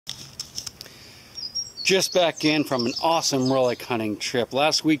Just back in from an awesome relic hunting trip.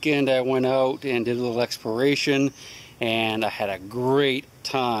 Last weekend I went out and did a little exploration and I had a great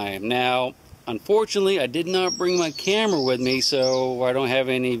time. Now, unfortunately, I did not bring my camera with me, so I don't have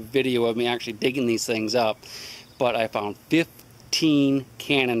any video of me actually digging these things up. But I found 15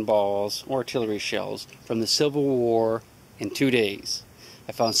 cannonballs or artillery shells from the Civil War in 2 days.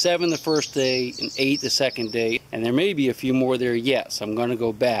 I found 7 the first day and 8 the second day, and there may be a few more there yet, so I'm going to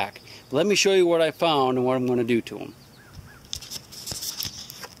go back. But let me show you what I found and what I'm going to do to them.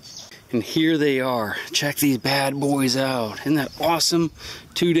 And here they are. Check these bad boys out. Isn't that awesome?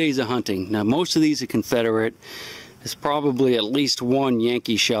 2 days of hunting. Now most of these are Confederate. There's probably at least one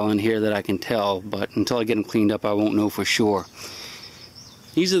Yankee shell in here that I can tell, but until I get them cleaned up I won't know for sure.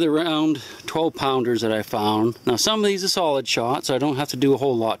 These are the round 12 pounders that I found. Now some of these are solid shot, so I don't have to do a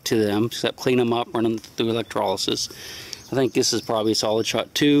whole lot to them except clean them up, run them through electrolysis. I think this is probably a solid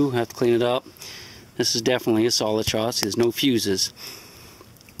shot too. I have to clean it up. This is definitely a solid shot, so there's no fuses.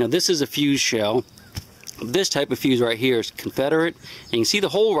 Now this is a fuse shell. This type of fuse right here is Confederate, and you can see the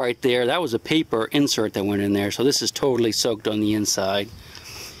hole right there. That was a paper insert that went in there, so this is totally soaked on the inside.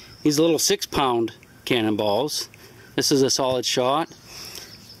 These little 6-pound cannonballs. This is a solid shot.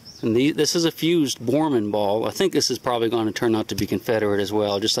 And this is a fused Borman ball. I think this is probably going to turn out to be Confederate as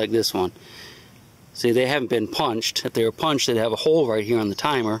well, just like this one. See, they haven't been punched. If they were punched, they'd have a hole right here on the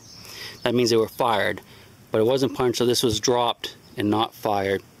timer. That means they were fired. But it wasn't punched, so this was dropped and not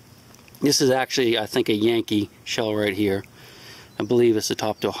fired. This is actually, I think, a Yankee shell right here. I believe it's the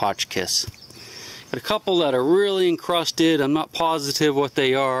top to a Hotchkiss. But a couple that are really encrusted. I'm not positive what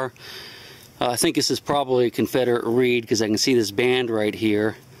they are. I think this is probably a Confederate reed because I can see this band right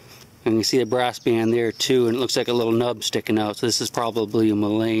here. And you see the brass band there too, and it looks like a little nub sticking out, so this is probably a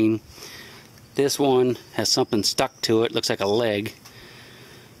Mullane. This one has something stuck to it, looks like a leg.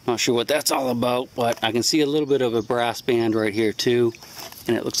 Not sure what that's all about, but I can see a little bit of a brass band right here too,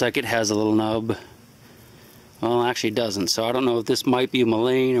 and it looks like it has a little nub. Well, actually it doesn't, so I don't know if this might be a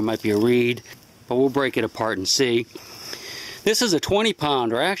Mullane or might be a reed, but we'll break it apart and see. This is a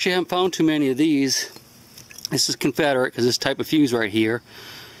 20-pounder. I actually haven't found too many of these. This is Confederate because this type of fuse right here,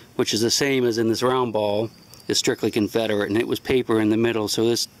 which is the same as in this round ball, is strictly Confederate, and it was paper in the middle, so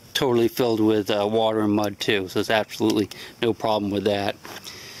this totally filled with water and mud too, so there's absolutely no problem with that.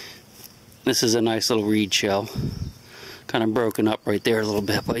 This is a nice little reed shell, kind of broken up right there a little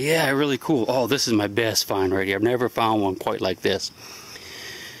bit, but yeah, really cool. Oh, this is my best find right here. I've never found one quite like this.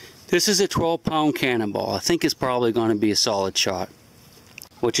 This is a 12-pound cannonball. I think it's probably going to be a solid shot.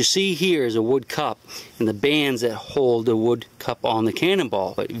 What you see here is a wood cup and the bands that hold the wood cup on the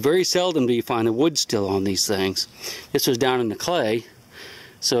cannonball. But very seldom do you find the wood still on these things. This was down in the clay,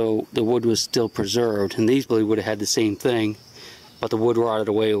 so the wood was still preserved. And these would have had the same thing, but the wood rotted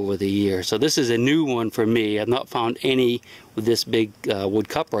away over the years. So this is a new one for me. I've not found any with this big wood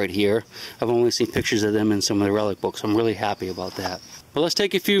cup right here. I've only seen pictures of them in some of the relic books. I'm really happy about that. But let's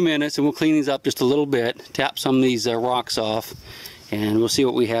take a few minutes and we'll clean these up just a little bit, tap some of these rocks off, and we'll see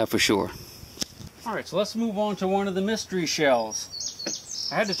what we have for sure. Alright, so let's move on to one of the mystery shells.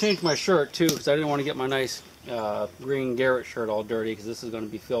 I had to change my shirt too because I didn't want to get my nice green Garrett shirt all dirty because this is going to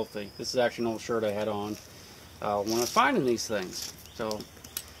be filthy. This is actually an old shirt I had on when I was finding these things. So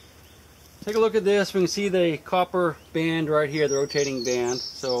take a look at this. We can see the copper band right here, the rotating band.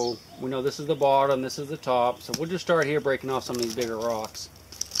 So we know this is the bottom, this is the top. So we'll just start here breaking off some of these bigger rocks.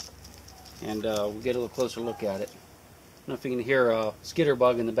 And we'll get a little closer look at it. I don't know if you can hear a skitter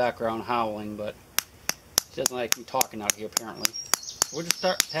bug in the background howling, but she doesn't like me talking out here apparently. We'll just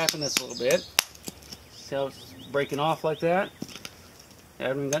start tapping this a little bit. See how it's breaking off like that? I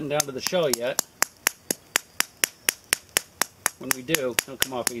haven't even gotten down to the shell yet. When we do, it'll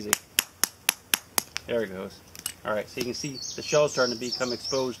come off easy. There it goes. Alright, so you can see the shell starting to become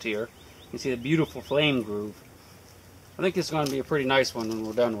exposed here. You can see the beautiful flame groove. I think this is going to be a pretty nice one when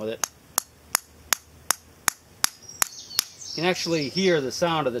we're done with it. You can actually hear the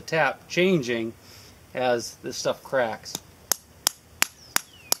sound of the tap changing as this stuff cracks.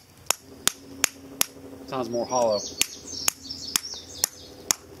 Sounds more hollow.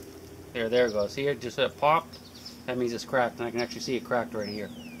 There it goes. See it just popped? That means it's cracked, and I can actually see it cracked right here.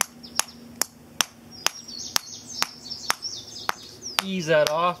 Ease that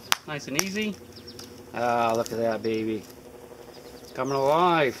off, nice and easy. Ah, look at that baby. It's coming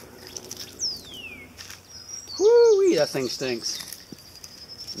alive. Woo-wee, that thing stinks.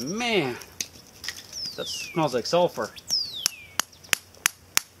 Man, that smells like sulfur.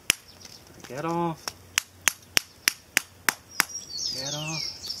 Get off. Get off.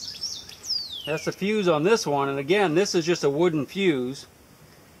 That's the fuse on this one, and again, this is just a wooden fuse.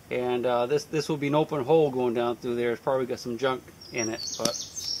 And this will be an open hole going down through there. It's probably got some junk in it, but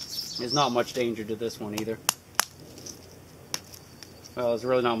there's not much danger to this one either. Well, there's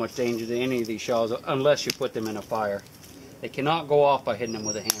really not much danger to any of these shells unless you put them in a fire. They cannot go off by hitting them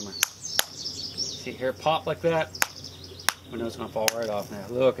with a hammer. See here, pop like that. I know it's going to fall right off now.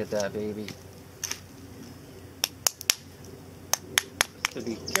 Look at that, baby. So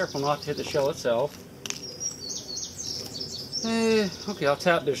be careful not to hit the shell itself. Okay, I'll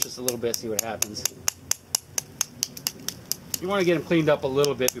tap this just a little bit, see what happens. You want to get them cleaned up a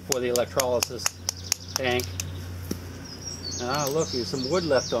little bit before the electrolysis tank. Ah, look, there's some wood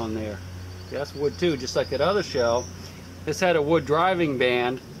left on there. That's wood too, just like that other shell. This had a wood driving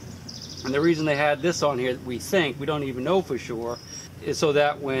band, and the reason they had this on here, we think, we don't even know for sure, is so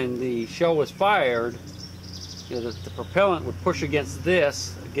that when the shell was fired, you know, the propellant would push against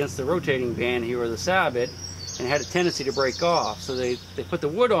the rotating band here, or the sabot, and it had a tendency to break off. So they put the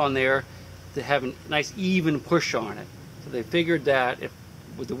wood on there to have a nice even push on it. So they figured that if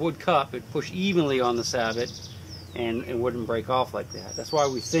with the wood cup, it'd push evenly on the sabot, and it wouldn't break off like that. That's why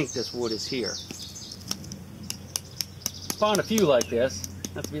we think this wood is here. Found a few like this.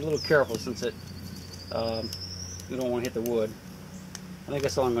 Have to be a little careful since it you don't want to hit the wood. I think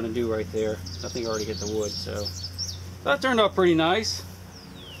that's all I'm going to do right there. I think I already hit the wood, so that turned out pretty nice.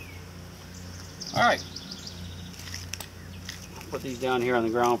 All right, put these down here on the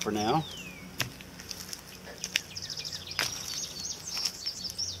ground for now.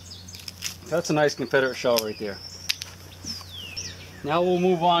 That's a nice Confederate shell right there. Now we'll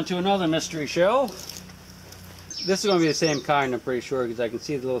move on to another mystery shell. This is going to be the same kind, I'm pretty sure, because I can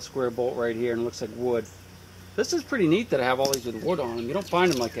see the little square bolt right here and it looks like wood. This is pretty neat that I have all these with wood on them. You don't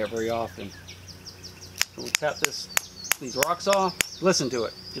find them like that very often. So we'll tap these rocks off. Listen to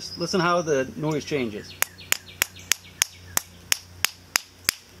it. Just listen how the noise changes.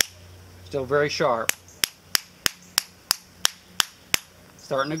 Still very sharp.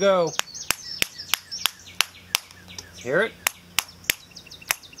 Starting to go. Hear it?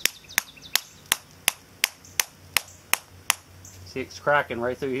 See, it's cracking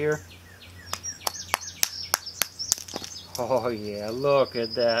right through here. Oh yeah, look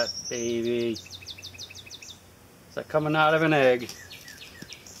at that, baby. It's like coming out of an egg.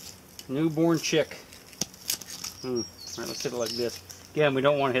 Newborn chick. Alright, let's hit it like this. Again, we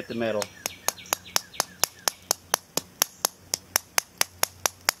don't want to hit the metal.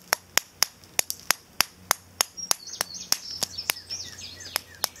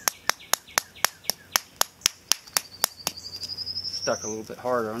 Stuck a little bit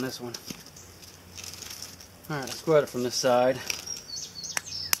harder on this one. Alright, let's go at it from this side.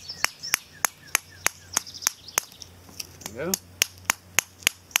 There we go.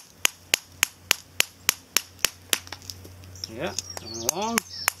 Yeah, going along.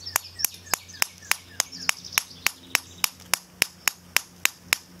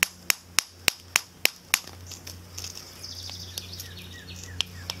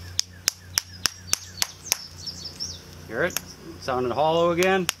 Hear it? Sounding hollow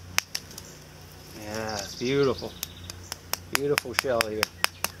again. Yeah, it's beautiful. Beautiful shell here.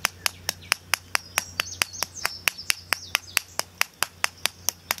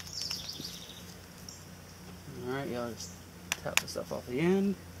 Alright, y'all just tap the stuff off the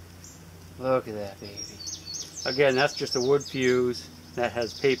end. Look at that, baby. Again, that's just a wood fuse that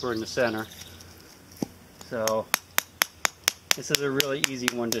has paper in the center. So, this is a really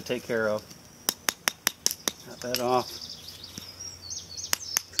easy one to take care of. Tap that off.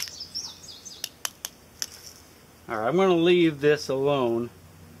 Alright, I'm going to leave this alone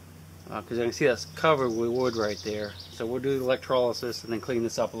because I can see that's covered with wood right there. So we'll do the electrolysis and then clean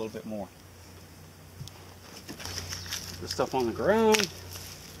this up a little bit more. Put the stuff on the ground.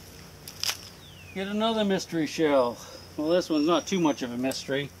 Get another mystery shell. Well, this one's not too much of a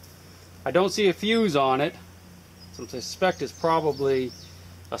mystery. I don't see a fuse on it, since I suspect it's probably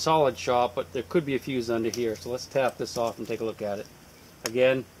a solid shot, but there could be a fuse under here. So let's tap this off and take a look at it.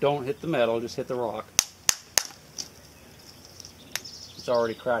 Again, don't hit the metal, just hit the rock. It's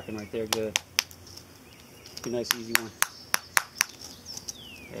already cracking right there, good. Be a nice easy one.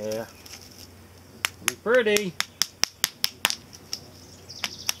 Yeah. Be pretty.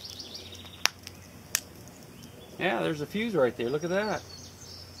 Yeah, there's a fuse right there. Look at that.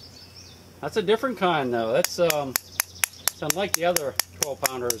 That's a different kind though. That's it's unlike the other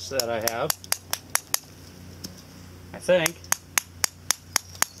 12-pounders that I have. I think.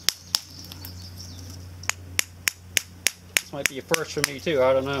 This might be a first for me too,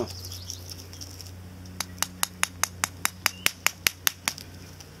 I don't know.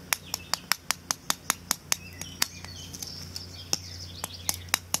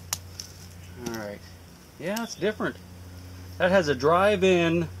 Alright. Yeah, it's different. That has a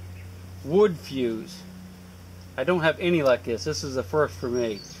drive-in wood fuse. I don't have any like this. This is the first for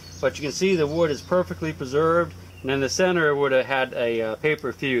me. But you can see the wood is perfectly preserved, and then the center would have had a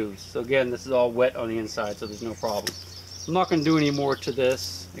paper fuse. So again, this is all wet on the inside, so there's no problem. I'm not going to do any more to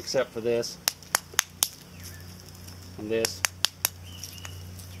this, except for this. And this.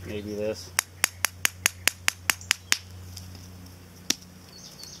 Maybe this.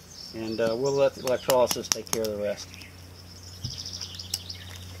 And we'll let the electrolysis take care of the rest.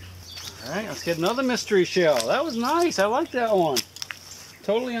 Alright, let's get another mystery shell. That was nice. I like that one.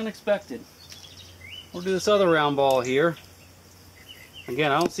 Totally unexpected. We'll do this other round ball here.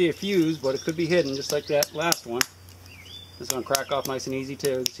 Again, I don't see a fuse, but it could be hidden just like that last one. It's going to crack off nice and easy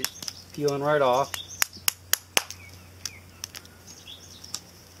too. It's peeling right off.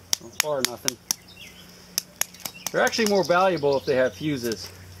 So far, nothing. They're actually more valuable if they have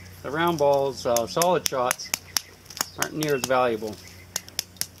fuses. The round balls, solid shots, aren't near as valuable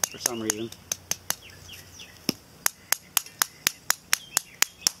for some reason.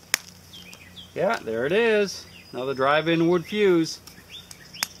 Yeah, there it is. Another drive-in wood fuse.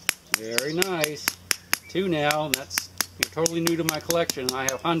 Very nice. 2 now, and that's totally new to my collection. I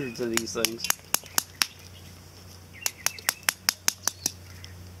have hundreds of these things.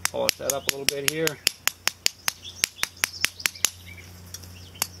 Polish that up a little bit here.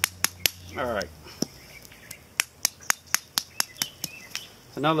 Alright.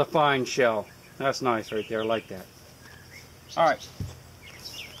 Another fine shell. That's nice right there. I like that. Alright.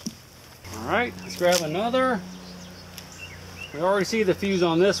 Alright, let's grab another. We already see the fuse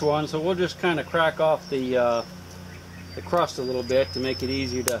on this one, so we'll just kind of crack off the crust a little bit to make it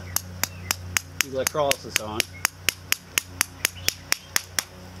easier to do electrolysis on.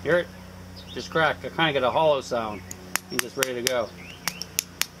 Hear it? Just cracked. I kind of get a hollow sound. And just ready to go.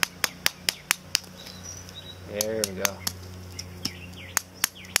 There we go.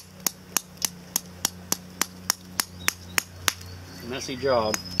 Messy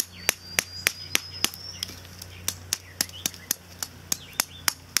job.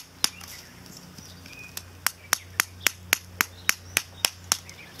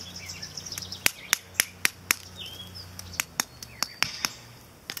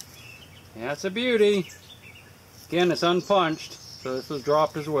 Yeah, it's a beauty. Again, it's unpunched, so this was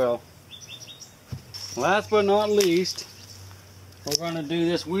dropped as well. Last but not least, we're going to do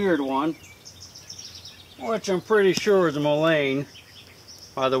this weird one, which I'm pretty sure is a mullein.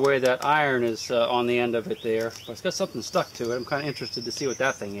 By the way, that iron is on the end of it there. But it's got something stuck to it. I'm kind of interested to see what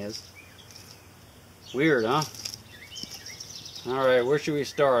that thing is. Weird, huh? Alright, where should we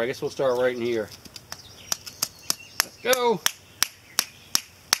start? I guess we'll start right in here. Let's go!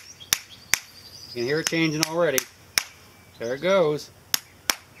 You can hear it changing already. There it goes.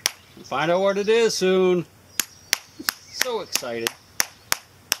 We'll find out what it is soon. So excited.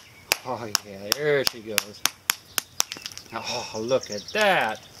 Oh yeah, there she goes. Oh, look at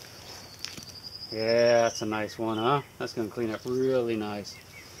that. Yeah, that's a nice one, huh? That's going to clean up really nice.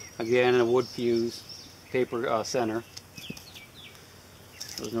 Again, a wood fuse, paper center.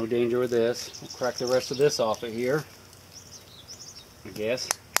 There's no danger with this. We'll crack the rest of this off of here, I guess.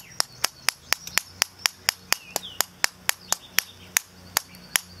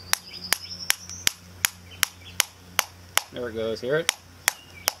 There it goes, hear it?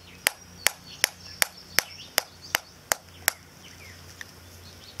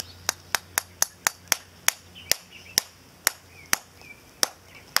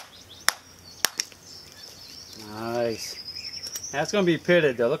 Nice. That's going to be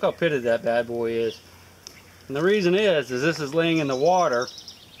pitted though. Look how pitted that bad boy is. And the reason is this is laying in the water.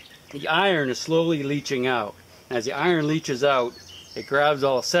 The iron is slowly leaching out. And as the iron leaches out, it grabs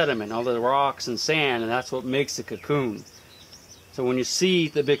all the sediment, all the rocks and sand, and that's what makes the cocoon. So when you see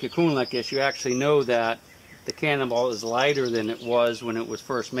the big cocoon like this, you actually know that the cannonball is lighter than it was when it was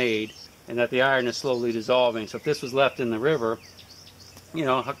first made, and that the iron is slowly dissolving. So if this was left in the river, you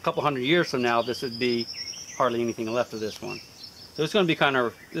know, a couple hundred years from now, this would be hardly anything left of this one. So it's going to be kind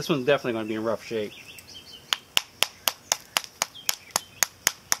of, this one's definitely going to be in rough shape.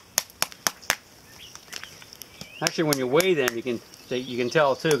 Actually, when you weigh them, you can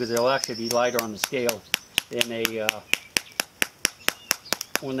tell too, because they'll actually be lighter on the scale than a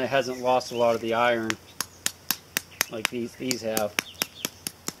one that hasn't lost a lot of the iron, like these have.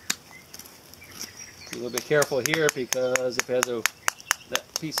 Be a little bit careful here, because if it has that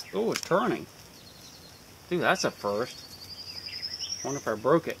piece, oh, it's turning. Dude, that's a first. I wonder if I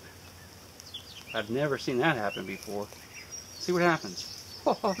broke it. I've never seen that happen before. Let's see what happens.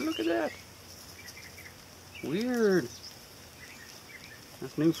 Oh, look at that. Weird.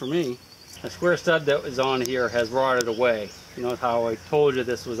 That's new for me. The square stud that was on here has rotted away. You know how I told you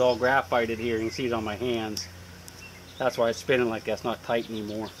this was all graphited here. You can see it on my hands. That's why it's spinning like that's not tight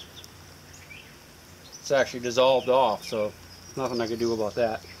anymore. It's actually dissolved off, so nothing I can do about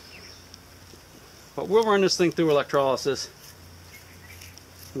that. But we'll run this thing through electrolysis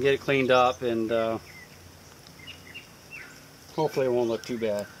and get it cleaned up, and hopefully it won't look too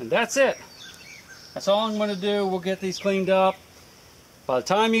bad. And that's it. That's all I'm going to do. We'll get these cleaned up. By the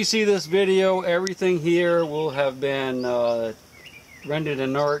time you see this video, everything here will have been rendered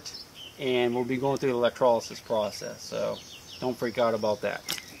inert, and we'll be going through the electrolysis process, so don't freak out about that.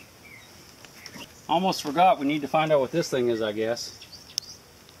 Almost forgot, we need to find out what this thing is, I guess.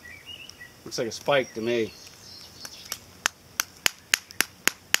 Looks like a spike to me.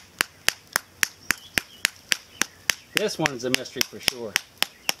 This one is a mystery for sure.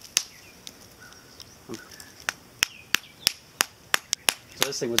 So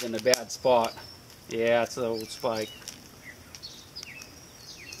this thing was in a bad spot. Yeah, it's an old spike.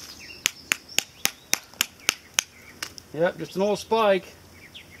 Yep, just an old spike.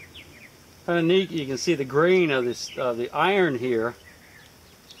 Kind of neat. You can see the grain of this, the iron here.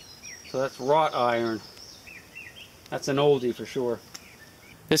 So that's wrought iron. That's an oldie for sure.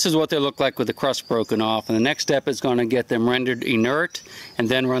 This is what they look like with the crust broken off, and the next step is going to get them rendered inert and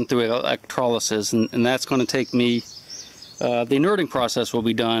then run through electrolysis, and that's going to take me. The inerting process will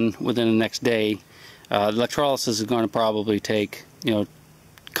be done within the next day. Electrolysis is going to probably take, you know,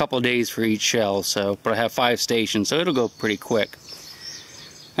 a couple of days for each shell. So, but I have 5 stations, so it'll go pretty quick.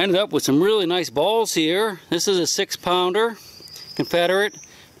 I ended up with some really nice balls here. This is a 6-pounder Confederate,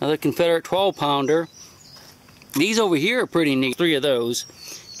 another Confederate 12-pounder. These over here are pretty neat. 3 of those.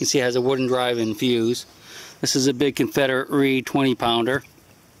 You can see it has a wooden drive-in fuse. This is a big Confederate Reed 20-pounder.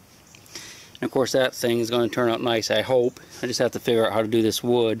 And of course that thing is going to turn out nice, I hope. I just have to figure out how to do this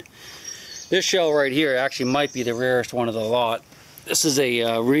wood. This shell right here actually might be the rarest one of the lot. This is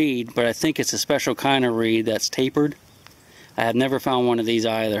a reed, but I think it's a special kind of reed that's tapered. I have never found one of these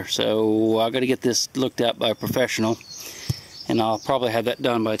either, so I've got to get this looked at by a professional, and I'll probably have that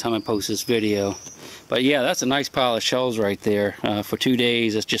done by the time I post this video. But yeah, that's a nice pile of shells right there. For 2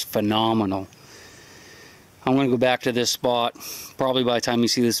 days, it's just phenomenal. I'm going to go back to this spot. Probably by the time you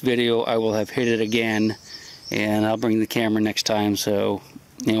see this video, I will have hit it again, and I'll bring the camera next time. So,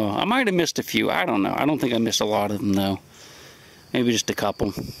 you know, I might have missed a few. I don't know. I don't think I missed a lot of them though. Maybe just a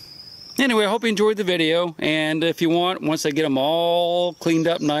couple. Anyway, I hope you enjoyed the video, and if you want, once I get them all cleaned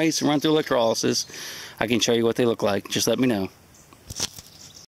up nice and run through electrolysis, I can show you what they look like. Just let me know.